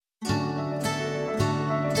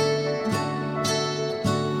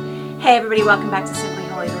Hey everybody, welcome back to Simply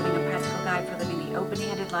Holy Living, a practical guide for living the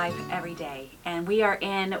open-handed life every day. And we are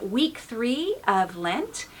in week 3 of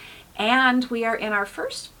Lent, and we are in our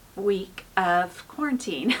first week of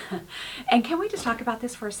quarantine. And can we just talk about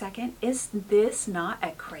this for a second? Is this not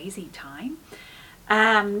a crazy time?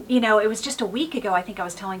 It was just a week ago, I think I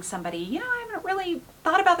was telling somebody, I haven't really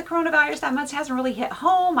thought about the coronavirus that much, hasn't really hit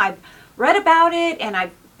home. I've read about it, and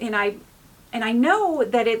I know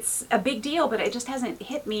that it's a big deal, but it just hasn't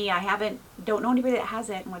hit me. Don't know anybody that has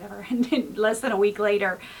it and whatever. And less than a week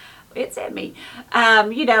later, it's hit me. Now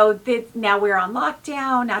we're on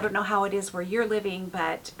lockdown. I don't know how it is where you're living,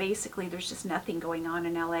 but basically there's just nothing going on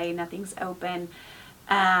in LA. Nothing's open.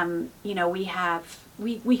 We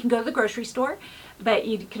can go to the grocery store, but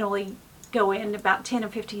you can only go in about 10 or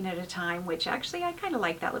 15 at a time, which actually I kind of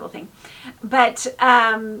like that little thing. But,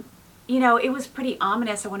 it was pretty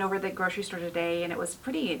ominous. I went over to the grocery store today, and it was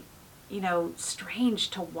pretty, strange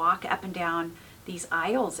to walk up and down these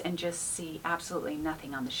aisles and just see absolutely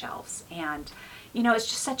nothing on the shelves. And, it's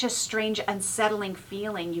just such a strange, unsettling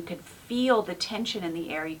feeling. You could feel the tension in the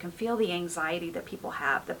air. You can feel the anxiety that people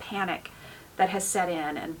have, the panic that has set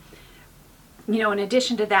in. And, in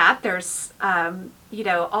addition to that, there's,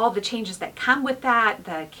 all the changes that come with that,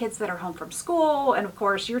 the kids that are home from school, and of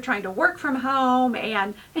course you're trying to work from home,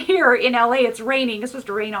 and here in LA it's raining. It's supposed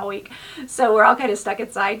to rain all week, so we're all kind of stuck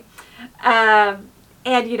inside. And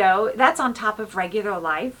that's on top of regular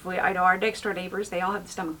life. I know our next door neighbors, they all have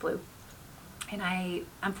the stomach flu. And I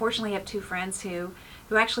unfortunately have 2 friends who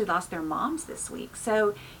actually lost their moms this week.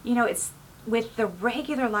 So, it's with the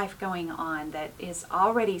regular life going on that is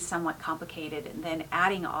already somewhat complicated, and then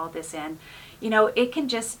adding all this in, it can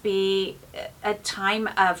just be a time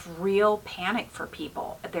of real panic for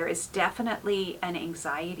people. There is definitely an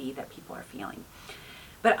anxiety that people are feeling.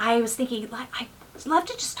 But I was thinking, I'd love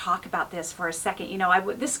to just talk about this for a second.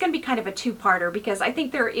 This is going to be kind of a 2-parter, because I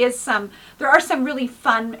think there are some really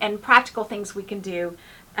fun and practical things we can do.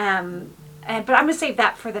 But I'm going to save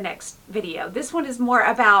that for the next video. This one is more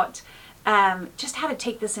about just how to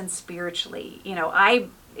take this in spiritually.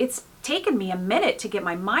 It's taken me a minute to get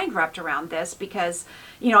my mind wrapped around this, because,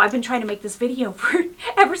 I've been trying to make this video for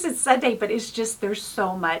ever since Sunday, but it's just, there's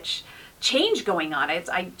so much change going on.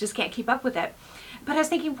 I just can't keep up with it. But I was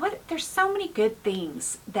thinking, there's so many good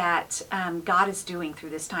things that God is doing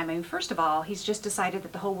through this time. I mean, first of all, he's just decided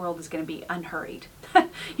that the whole world is going to be unhurried.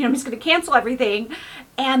 He's going to cancel everything.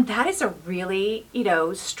 And that is a really,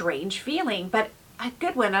 strange feeling, but a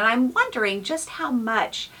good one. And I'm wondering just how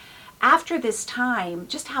much after this time,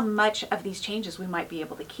 just how much of these changes we might be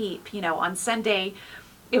able to keep. On Sunday,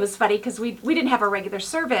 it was funny because we didn't have a regular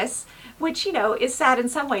service, which, is sad in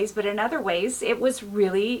some ways, but in other ways, it was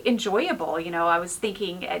really enjoyable. I was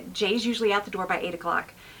thinking, Jay's usually out the door by 8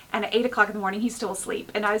 o'clock, and at 8 o'clock in the morning, he's still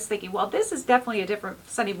asleep. And I was thinking, well, this is definitely a different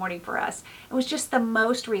Sunday morning for us. It was just the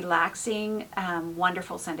most relaxing,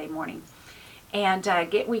 wonderful Sunday morning. And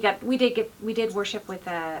we did worship with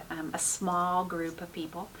a small group of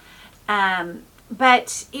people.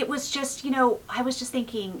 But it was just, I was just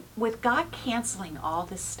thinking, with God canceling all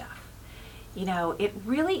this stuff, it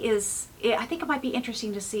really is, I think it might be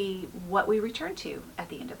interesting to see what we return to at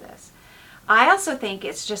the end of this. I also think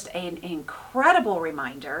it's just an incredible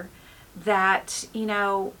reminder that,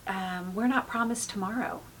 we're not promised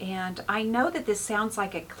tomorrow. And I know that this sounds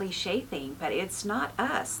like a cliche thing, but it's not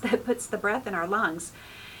us that puts the breath in our lungs.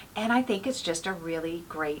 And I think it's just a really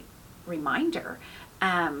great reminder.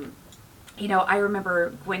 I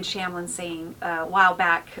remember Gwen Shamlin saying a while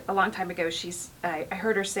back, a long time ago, I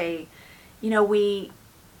heard her say, we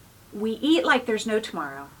eat like there's no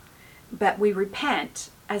tomorrow, but we repent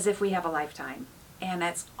as if we have a lifetime. And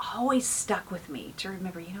that's always stuck with me to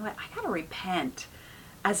remember, I got to repent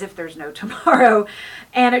as if there's no tomorrow.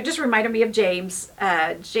 And it just reminded me of James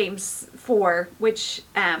 4, which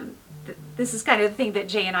this is kind of the thing that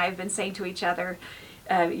Jay and I have been saying to each other.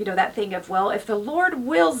 That thing of, well, if the Lord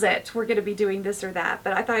wills it, we're going to be doing this or that.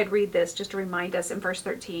 But I thought I'd read this just to remind us in verse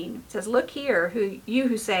 13. It says, "Look here,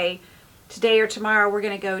 who say, today or tomorrow we're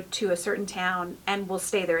going to go to a certain town and we'll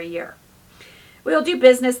stay there a year. We'll do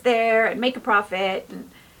business there and make a profit. And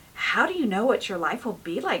how do you know what your life will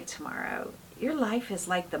be like tomorrow? Your life is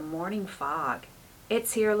like the morning fog.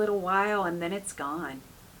 It's here a little while and then it's gone.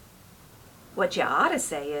 What you ought to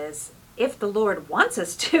say is, if the Lord wants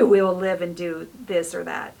us to, we will live and do this or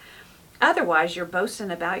that. Otherwise, you're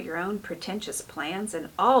boasting about your own pretentious plans, and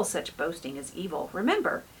all such boasting is evil.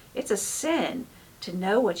 Remember, it's a sin to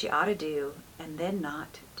know what you ought to do and then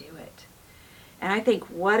not do it." And I think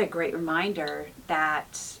what a great reminder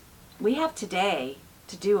that we have today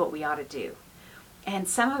to do what we ought to do. And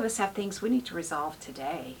some of us have things we need to resolve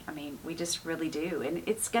today. I mean, we just really do. And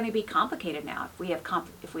it's going to be complicated now. If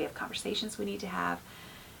we have conversations we need to have,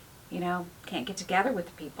 can't get together with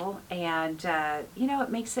the people. And, it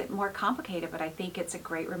makes it more complicated. But I think it's a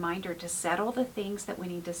great reminder to settle the things that we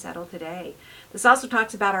need to settle today. This also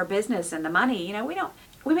talks about our business and the money.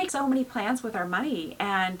 We make so many plans with our money.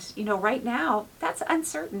 And, right now, that's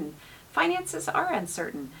uncertain. Finances are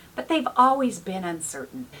uncertain, but they've always been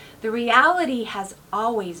uncertain. The reality has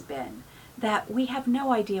always been that we have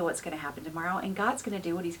no idea what's going to happen tomorrow, and God's going to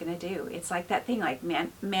do what he's going to do. It's like that thing, like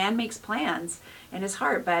man makes plans in his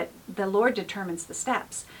heart, but the Lord determines the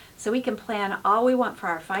steps. So we can plan all we want for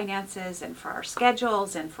our finances and for our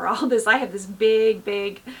schedules and for all this. I have this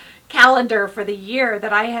big calendar for the year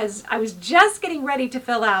that I was just getting ready to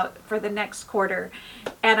fill out for the next quarter.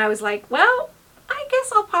 And I was like, well, I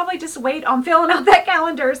guess I'll probably just wait on filling out that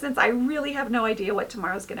calendar since I really have no idea what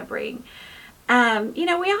tomorrow's going to bring. We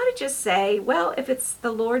ought to just say, well, if it's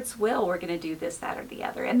the Lord's will, we're going to do this, that, or the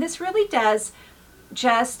other. And this really does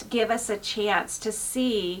just give us a chance to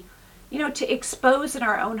see, to expose in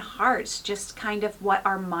our own hearts just kind of what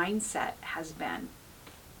our mindset has been.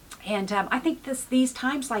 And I think these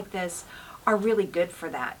times like this are really good for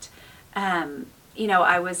that.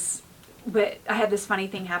 But I had this funny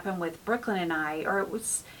thing happen with Brooklyn and I, or it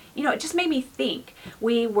was, it just made me think.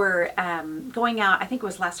 We were going out, I think it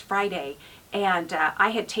was last Friday, and I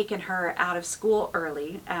had taken her out of school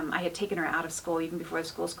early. I had taken her out of school even before the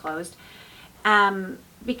schools closed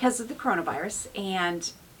because of the coronavirus.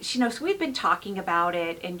 And, so we'd been talking about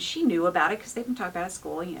it, and she knew about it because they've been talking about it at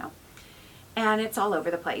school, and it's all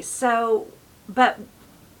over the place. So, but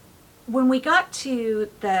when we got to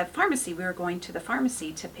the pharmacy, we were going to the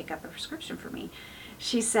pharmacy to pick up a prescription for me.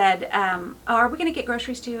 She said, are we going to get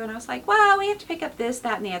groceries too? And I was like, well, we have to pick up this,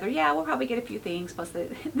 that, and the other. Yeah, we'll probably get a few things. Plus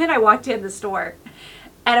then I walked in the store.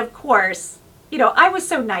 And of course, I was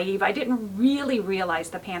so naive. I didn't really realize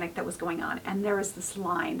the panic that was going on. And there was this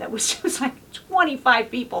line that was just like 25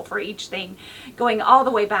 people for each thing going all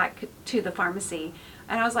the way back to the pharmacy.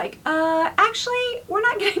 And I was like, actually, we're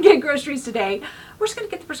not going to get groceries today. We're just going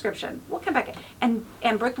to get the prescription. We'll come back. And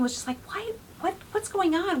Brooklyn was just like, what's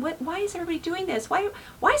going on? Why is everybody doing this? Why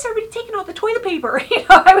is everybody taking all the toilet paper?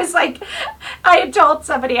 I was like, I had told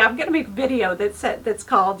somebody I'm going to make a video that's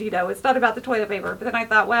called, it's not about the toilet paper. But then I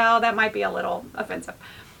thought, well, that might be a little offensive.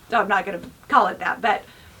 So I'm not going to call it that. But,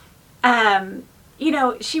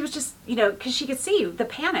 she was just, because she could see the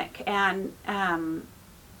panic and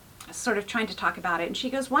sort of trying to talk about it. And she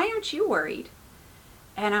goes, why aren't you worried?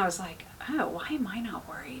 And I was like, oh, why am I not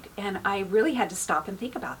worried? And I really had to stop and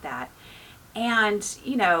think about that. And,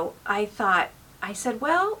 I said,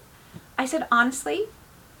 honestly,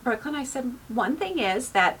 Brooklyn, I said, one thing is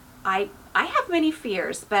that I have many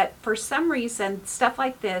fears, but for some reason, stuff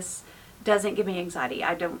like this doesn't give me anxiety.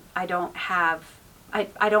 I don't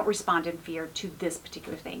respond in fear to this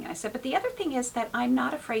particular thing. And I said, but the other thing is that I'm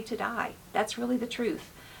not afraid to die. That's really the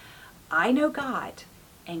truth. I know God,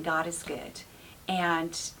 and God is good.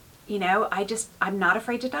 And, I'm not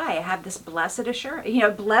afraid to die. I have this blessed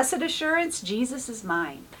assurance, Jesus is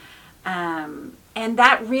mine. And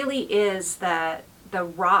that really is the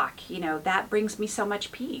rock, that brings me so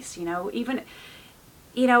much peace, even,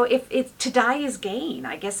 if to die is gain.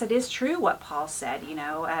 I guess it is true what Paul said,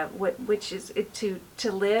 which is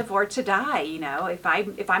to live or to die. If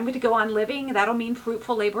I'm going to go on living, that'll mean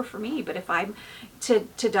fruitful labor for me. But if I'm to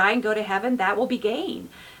die and go to heaven, that will be gain.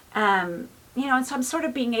 And so I'm sort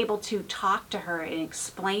of being able to talk to her and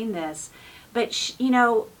explain this. But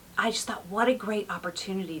I just thought, what a great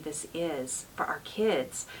opportunity this is for our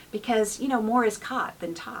kids, because more is caught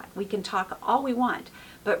than taught. We can talk all we want,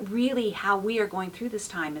 but really how we are going through this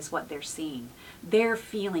time is what they're seeing. They're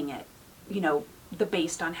feeling it,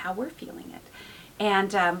 based on how we're feeling it.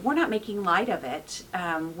 And we're not making light of it.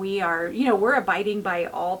 We are, we're abiding by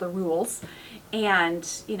all the rules, and,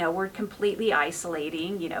 we're completely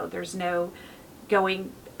isolating. There's no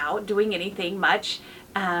going out doing anything much.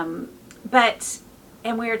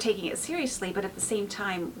 And we are taking it seriously, but at the same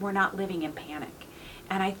time, we're not living in panic.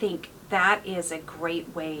 And I think that is a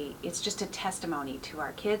great way. It's just a testimony to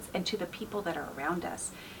our kids and to the people that are around us.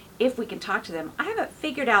 If we can talk to them. I haven't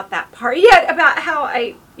figured out that part yet about how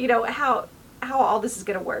how all this is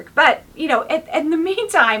going to work. But, in the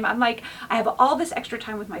meantime, I'm like, I have all this extra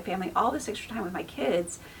time with my family, all this extra time with my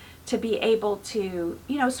kids to be able to,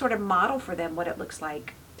 sort of model for them what it looks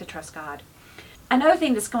like to trust God. Another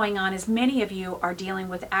thing that's going on is many of you are dealing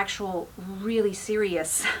with actual really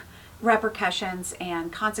serious repercussions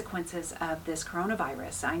and consequences of this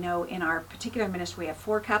coronavirus. I know in our particular ministry we have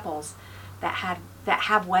 4 couples that had that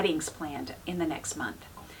have weddings planned in the next month.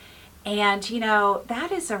 And, you know,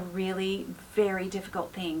 that is a really very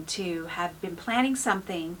difficult thing, to have been planning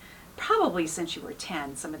something probably since you were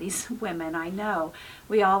 10. Some of these women, I know,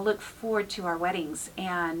 we all look forward to our weddings,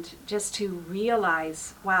 and just to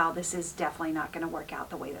realize, wow, this is definitely not going to work out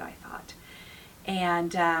the way that I thought.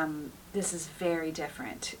 And this is very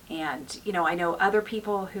different. And, you know, I know other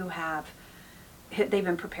people who they've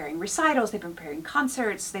been preparing recitals, they've been preparing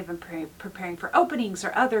concerts, they've been preparing for openings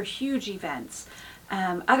or other huge events.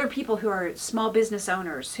 Other people who are small business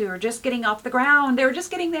owners who are just getting off the ground, they were just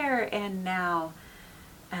getting there, and now,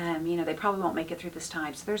 you know, they probably won't make it through this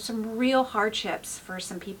time. So there's some real hardships for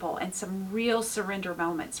some people, and some real surrender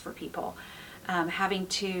moments for people, having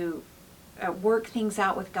to work things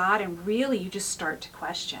out with God, and really you just start to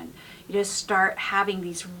question. You just start having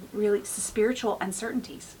these really spiritual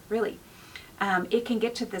uncertainties, really. It can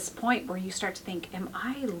get to this point where you start to think, am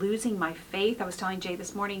I losing my faith? I was telling Jay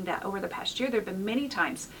this morning that over the past year, there have been many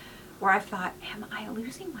times where I've thought, am I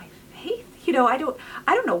losing my faith? You know, I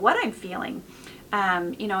don't know what I'm feeling.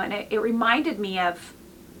 You know, and it reminded me of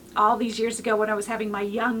all these years ago when I was having my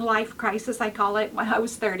young life crisis, I call it, when I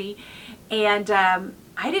was 30. And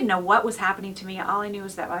I didn't know what was happening to me. All I knew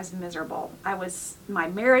was that I was miserable. My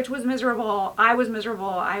marriage was miserable. I was miserable.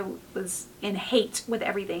 I was in hate with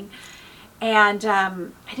everything. And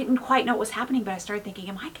I didn't quite know what was happening, but I started thinking,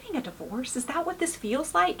 am I getting a divorce? Is that what this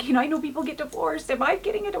feels like? You know, I know people get divorced. Am I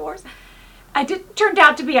getting a divorce? Turned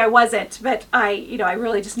out to be I wasn't, but I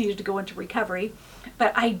really just needed to go into recovery.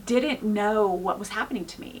 But I didn't know what was happening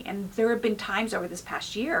to me. And there have been times over this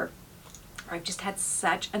past year where I've just had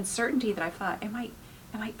such uncertainty that I thought, am I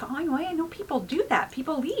falling away? I know people do that.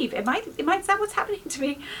 People leave. Is that what's happening to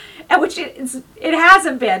me? And which it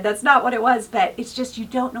hasn't been. That's not what it was. But it's just, you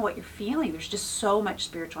don't know what you're feeling. There's just so much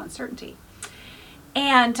spiritual uncertainty.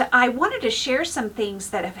 And I wanted to share some things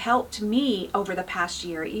that have helped me over the past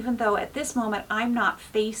year, even though at this moment I'm not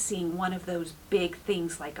facing one of those big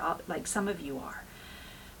things like some of you are.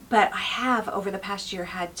 But I have, over the past year,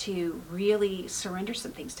 had to really surrender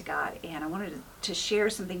some things to God. And I wanted to share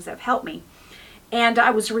some things that have helped me. And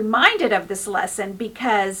I was reminded of this lesson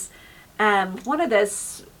because one of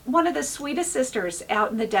the sweetest sisters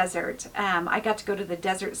out in the desert, I got to go to the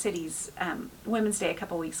Desert Cities Women's Day a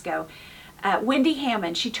couple weeks ago, Wendy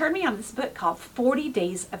Hammond, she turned me on this book called 40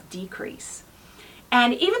 Days of Decrease.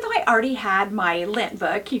 And even though I already had my Lent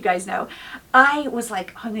book, you guys know, I was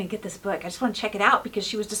like, oh, I'm going to get this book. I just want to check it out, because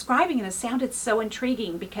she was describing it, and it sounded so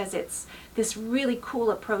intriguing, because it's this really cool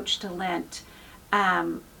approach to Lent.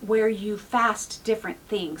 Where you fast different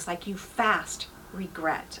things, like you fast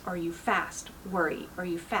regret, or you fast worry, or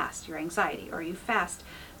you fast your anxiety, or you fast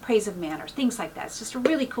praise of man, or things like that. It's just a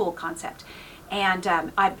really cool concept. And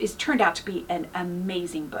it's turned out to be an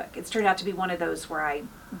amazing book. It's turned out to be one of those where I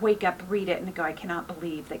wake up, read it, and go, I cannot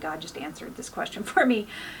believe that God just answered this question for me.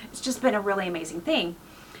 It's just been a really amazing thing.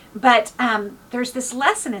 But there's this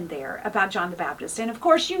lesson in there about John the Baptist. And of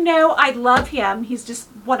course, you know, I love him. He's just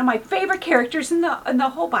one of my favorite characters in the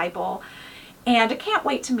whole Bible. And I can't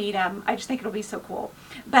wait to meet him. I just think it'll be so cool.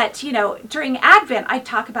 But, you know, during Advent, I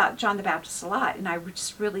talk about John the Baptist a lot. And I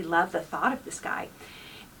just really love the thought of this guy.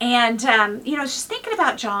 And, you know, just thinking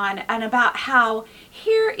about John, and about how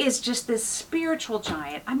here is just this spiritual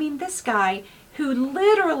giant. I mean, this guy who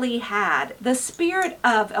literally had the spirit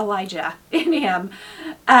of Elijah in him,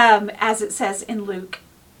 as it says in Luke.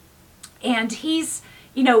 And he's,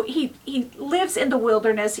 you know, he lives in the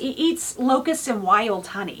wilderness. He eats locusts and wild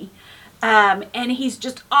honey. And he's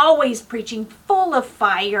just always preaching, full of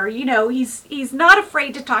fire. You know, he's not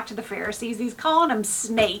afraid to talk to the Pharisees. He's calling them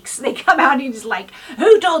snakes. They come out and he's like,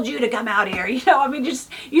 who told you to come out here? You know, I mean, you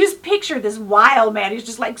just picture this wild man. He's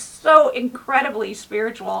just like so incredibly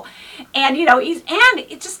spiritual. And, you know,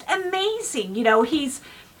 it's just amazing. You know, he's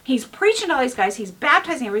preaching to all these guys. He's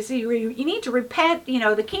baptizing everybody. You need to repent. You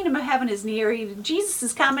know, the kingdom of heaven is near. Jesus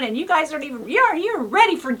is coming, and you guys aren't even, you're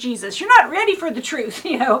ready for Jesus. You're not ready for the truth,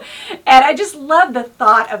 you know. And I just love the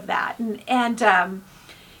thought of that. And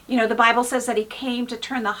you know, the Bible says that he came to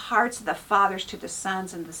turn the hearts of the fathers to the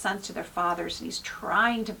sons, and the sons to their fathers. And he's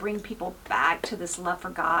trying to bring people back to this love for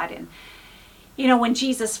God. And, you know, when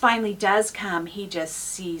Jesus finally does come, he just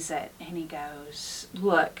sees it, and he goes,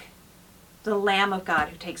 look, the Lamb of God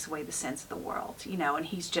who takes away the sins of the world, you know. And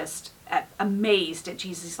he's just amazed at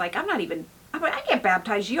Jesus. He's like, I can't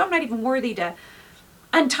baptize you. I'm not even worthy to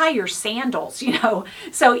untie your sandals, you know.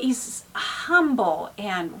 So he's humble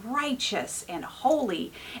and righteous and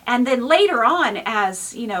holy. And then later on,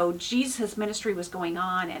 as, you know, Jesus' ministry was going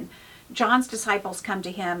on, and, John's disciples come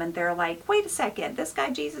to him and they're like, wait a second, this guy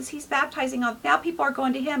Jesus, he's baptizing all, now people are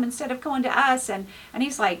going to him instead of going to us. And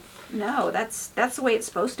he's like, no, that's the way it's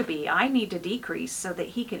supposed to be. I need to decrease so that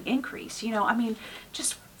he can increase. I mean,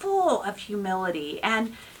 just full of humility.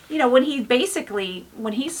 And, when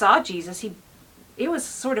he saw Jesus, it was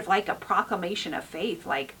sort of like a proclamation of faith,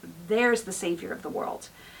 like there's the Savior of the world.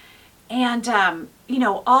 And,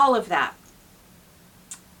 all of that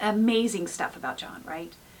amazing stuff about John,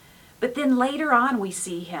 right? But then later on we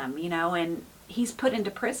see him, and he's put into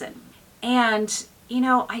prison. And,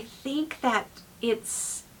 I think that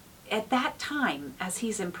it's at that time, as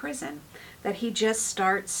he's in prison, that he just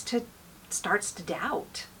starts to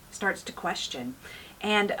doubt, starts to question.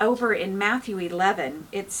 And over in Matthew 11,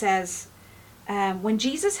 it says, when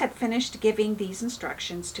Jesus had finished giving these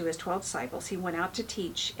instructions to his 12 disciples, he went out to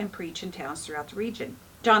teach and preach in towns throughout the region.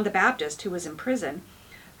 John the Baptist, who was in prison,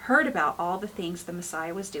 heard about all the things the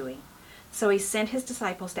Messiah was doing. So he sent his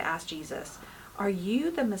disciples to ask Jesus, are you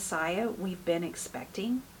the Messiah we've been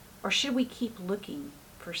expecting? Or should we keep looking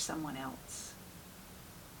for someone else?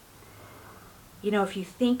 If you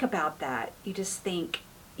think about that, you just think,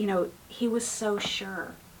 he was so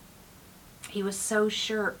sure. He was so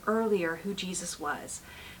sure earlier who Jesus was.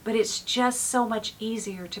 But it's just so much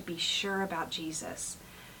easier to be sure about Jesus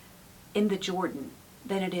in the Jordan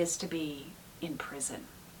than it is to be in prison.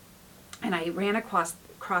 And I ran across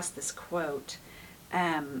this quote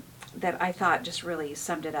that I thought just really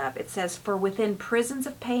summed it up. It says, for within prisons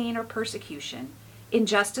of pain or persecution,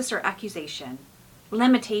 injustice or accusation,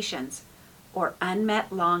 limitations, or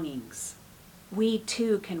unmet longings, we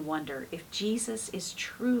too can wonder if Jesus is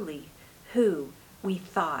truly who we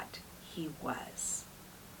thought he was.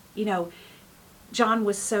 John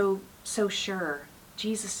was so sure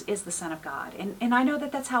Jesus is the Son of God. And I know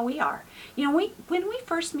that that's how we are. When we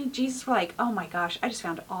first meet Jesus, we're like, oh my gosh, I just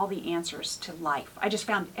found all the answers to life. I just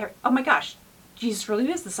found, oh my gosh, Jesus really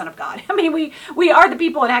is the Son of God. I mean, we are the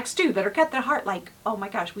people in Acts 2 that are cut their heart like, oh my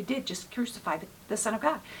gosh, we did just crucify the Son of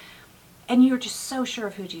God. And you're just so sure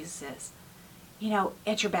of who Jesus is,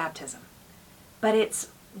 at your baptism. But it's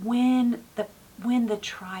when the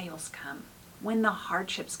trials come, when the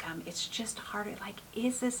hardships come, it's just harder. Like,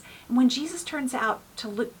 is this, when Jesus turns out to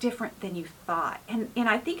look different than you thought. And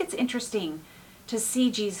I think it's interesting to see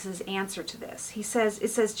Jesus' answer to this. It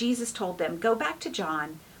says, Jesus told them, go back to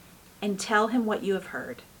John and tell him what you have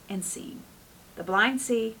heard and seen. The blind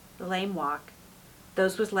see, the lame walk,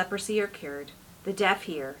 those with leprosy are cured, the deaf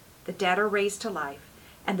hear, the dead are raised to life,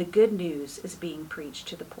 and the good news is being preached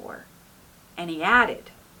to the poor. And he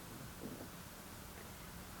added,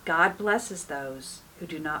 God blesses those who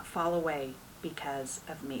do not fall away because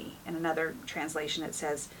of me. In another translation it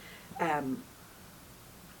says,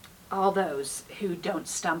 all those who don't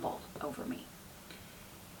stumble over me.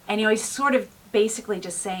 And he's sort of basically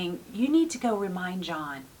just saying, you need to go remind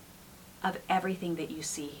John of everything that you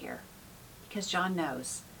see here. Because John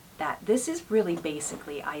knows that this is really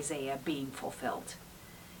basically Isaiah being fulfilled.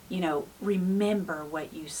 Remember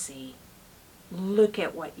what you see. Look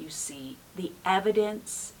at what you see. The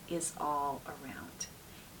evidence is all around.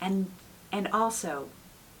 And also,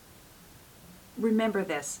 remember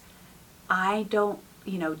this.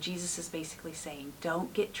 Jesus is basically saying,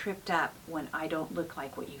 don't get tripped up when I don't look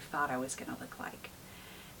like what you thought I was going to look like.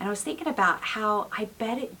 And I was thinking about how I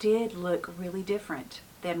bet it did look really different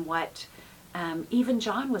than what even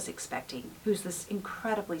John was expecting, who's this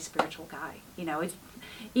incredibly spiritual guy.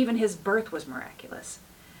 Even his birth was miraculous.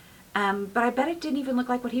 But I bet it didn't even look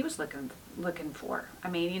like what he was looking for. I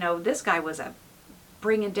mean, this guy was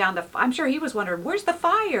bringing down I'm sure he was wondering, where's the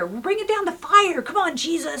fire? We're bringing down the fire. Come on,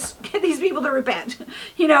 Jesus, get these people to repent.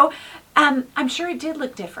 I'm sure it did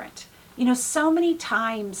look different. So many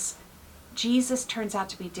times Jesus turns out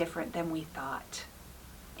to be different than we thought.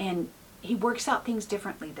 And he works out things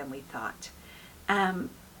differently than we thought.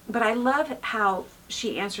 But I love how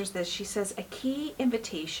she answers this. She says, a key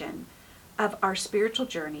invitation of our spiritual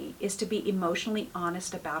journey is to be emotionally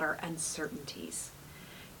honest about our uncertainties.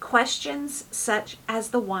 Questions such as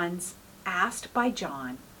the ones asked by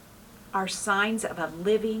John are signs of a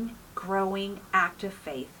living, growing, active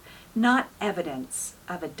faith, not evidence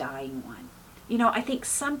of a dying one. I think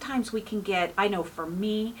sometimes we can get, I know for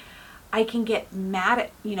me, I can get mad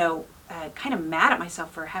at, kind of mad at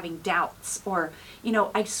myself for having doubts, or,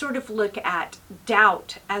 I sort of look at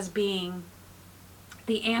doubt as being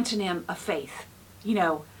the antonym of faith,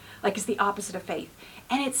 like it's the opposite of faith.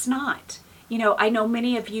 And it's not. You know, I know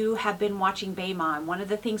many of you have been watching Behma, and one of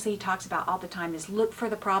the things that he talks about all the time is look for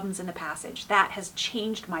the problems in the passage. That has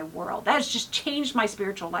changed my world. That has just changed my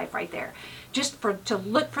spiritual life right there. To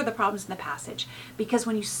look for the problems in the passage. Because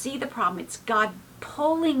when you see the problem, it's God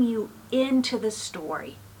pulling you into the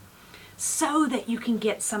story so that you can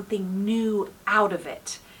get something new out of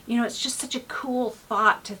it. You know, it's just such a cool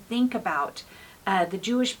thought to think about. The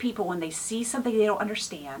Jewish people, when they see something they don't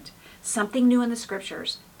understand, something new in the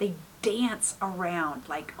scriptures, they dance around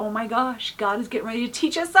like, oh my gosh, God is getting ready to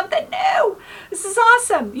teach us something new. This is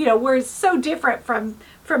awesome. You know, we're so different from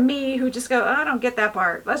me, who just go, oh, I don't get that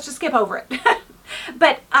part. Let's just skip over it.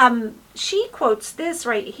 But she quotes this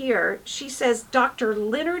right here. She says, Dr.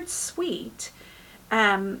 Leonard Sweet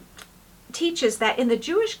teaches that in the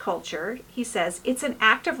Jewish culture, he says, it's an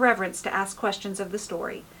act of reverence to ask questions of the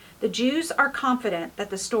story. The Jews are confident that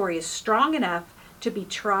the story is strong enough to be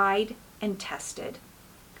tried and tested.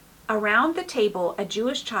 Around the table, a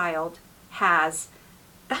Jewish child has,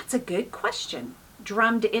 that's a good question,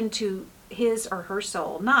 drummed into his or her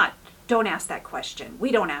soul. Not, don't ask that question.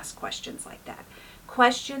 We don't ask questions like that.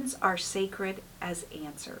 Questions are sacred as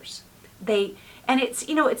answers. And it's,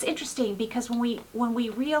 you know, it's interesting because when we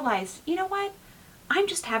realize, you know what, I'm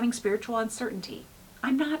just having spiritual uncertainty.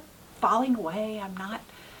 I'm not falling away. I'm not,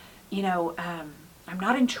 you know, I'm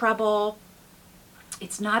not in trouble.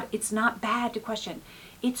 It's not bad to question.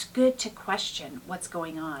 It's good to question what's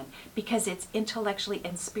going on because it's intellectually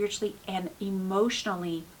and spiritually and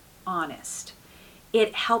emotionally honest.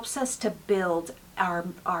 It helps us to build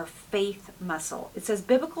our faith muscle. It says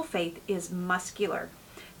biblical faith is muscular,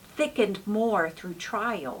 thickened more through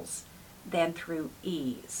trials than through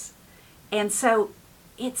ease. And so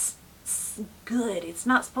it's good. It's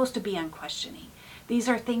not supposed to be unquestioning. These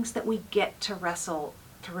are things that we get to wrestle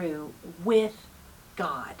through with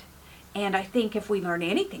God. And I think if we learn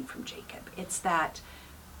anything from Jacob, it's that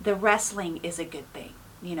the wrestling is a good thing.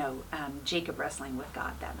 You know, Jacob wrestling with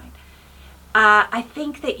God that night. I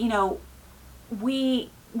think that, you know, we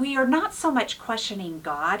are not so much questioning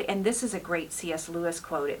God, and this is a great C.S. Lewis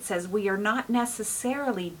quote. It says, we are not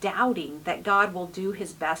necessarily doubting that God will do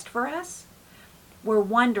his best for us. We're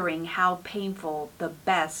wondering how painful the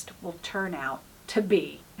best will turn out to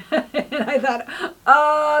be. And I thought,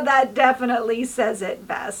 oh, that definitely says it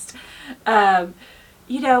best.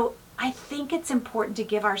 You know, I think it's important to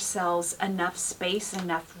give ourselves enough space,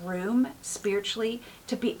 enough room spiritually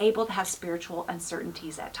to be able to have spiritual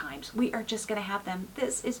uncertainties at times. We are just going to have them.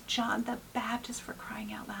 This is John the Baptist, for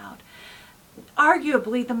crying out loud.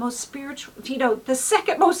 Arguably the most spiritual, you know, the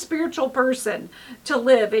second most spiritual person to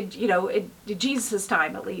live in, you know, in Jesus'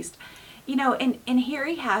 time at least. You know, and here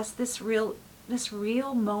he has this real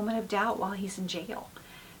moment of doubt while he's in jail.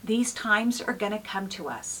 These times are going to come to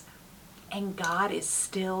us, and God is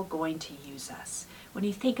still going to use us. When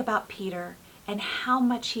you think about Peter and how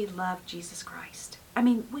much he loved Jesus Christ. I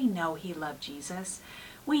mean, we know he loved Jesus.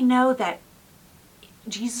 We know that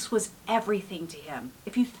Jesus was everything to him.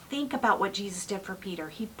 If you think about what Jesus did for Peter,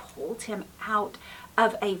 he pulled him out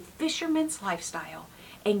of a fisherman's lifestyle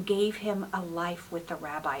and gave him a life with the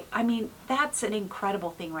rabbi. I mean, that's an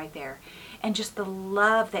incredible thing right there. And just the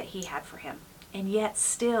love that he had for him. And yet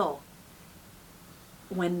still,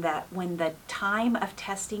 when the time of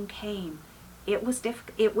testing came, it was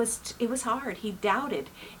difficult. It was hard. He doubted,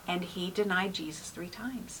 and he denied Jesus 3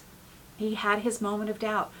 times. He had his moment of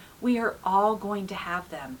doubt. We are all going to have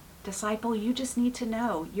them. Disciple, you just need to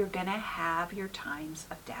know you're going to have your times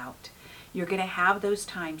of doubt. You're going to have those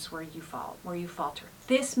times where you fall, where you falter.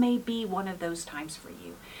 This may be one of those times for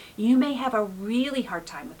you. You may have a really hard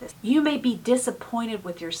time with this. You may be disappointed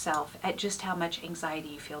with yourself at just how much anxiety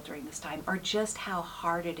you feel during this time, or just how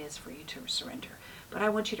hard it is for you to surrender. But I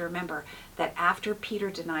want you to remember that after Peter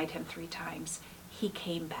denied him 3 times, he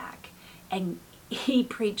came back and he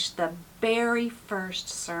preached the very first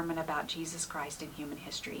sermon about Jesus Christ in human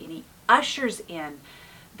history, and he ushers in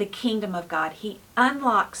the kingdom of God. He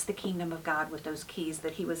unlocks the kingdom of God with those keys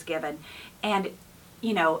that he was given, and,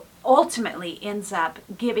 you know, ultimately ends up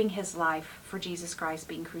giving his life for Jesus Christ,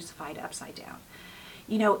 being crucified upside down.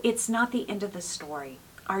 You know, it's not the end of the story.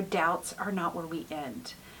 Our doubts are not where we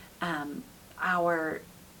end.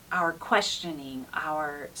 Our questioning,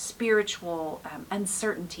 our spiritual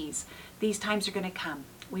uncertainties, these times are going to come.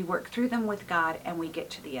 We work through them with God, and we get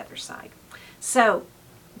to the other side. So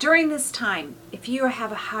during this time, if you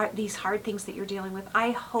have these hard things that you're dealing with,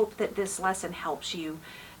 I hope that this lesson helps you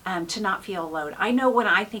to not feel alone. I know when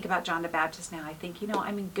I think about John the Baptist now, I think, you know,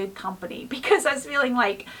 I'm in good company, because I was feeling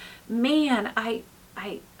like, man, I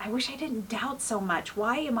wish I didn't doubt so much.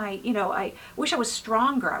 Why am I, you know, I wish I was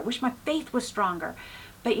stronger. I wish my faith was stronger.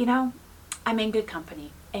 But, you know, I'm in good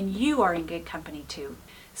company, and you are in good company too.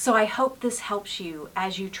 So I hope this helps you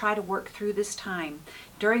as you try to work through this time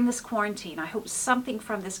during this quarantine. I hope something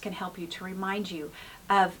from this can help you to remind you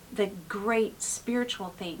of the great spiritual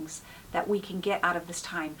things that we can get out of this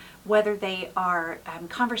time, whether they are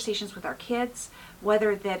conversations with our kids,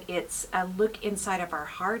 whether that it's a look inside of our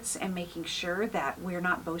hearts and making sure that we're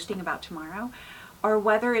not boasting about tomorrow, or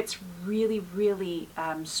whether it's really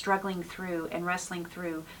struggling through and wrestling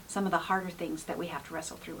through some of the harder things that we have to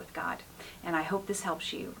wrestle through with God. And I hope this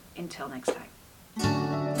helps you. Until next time.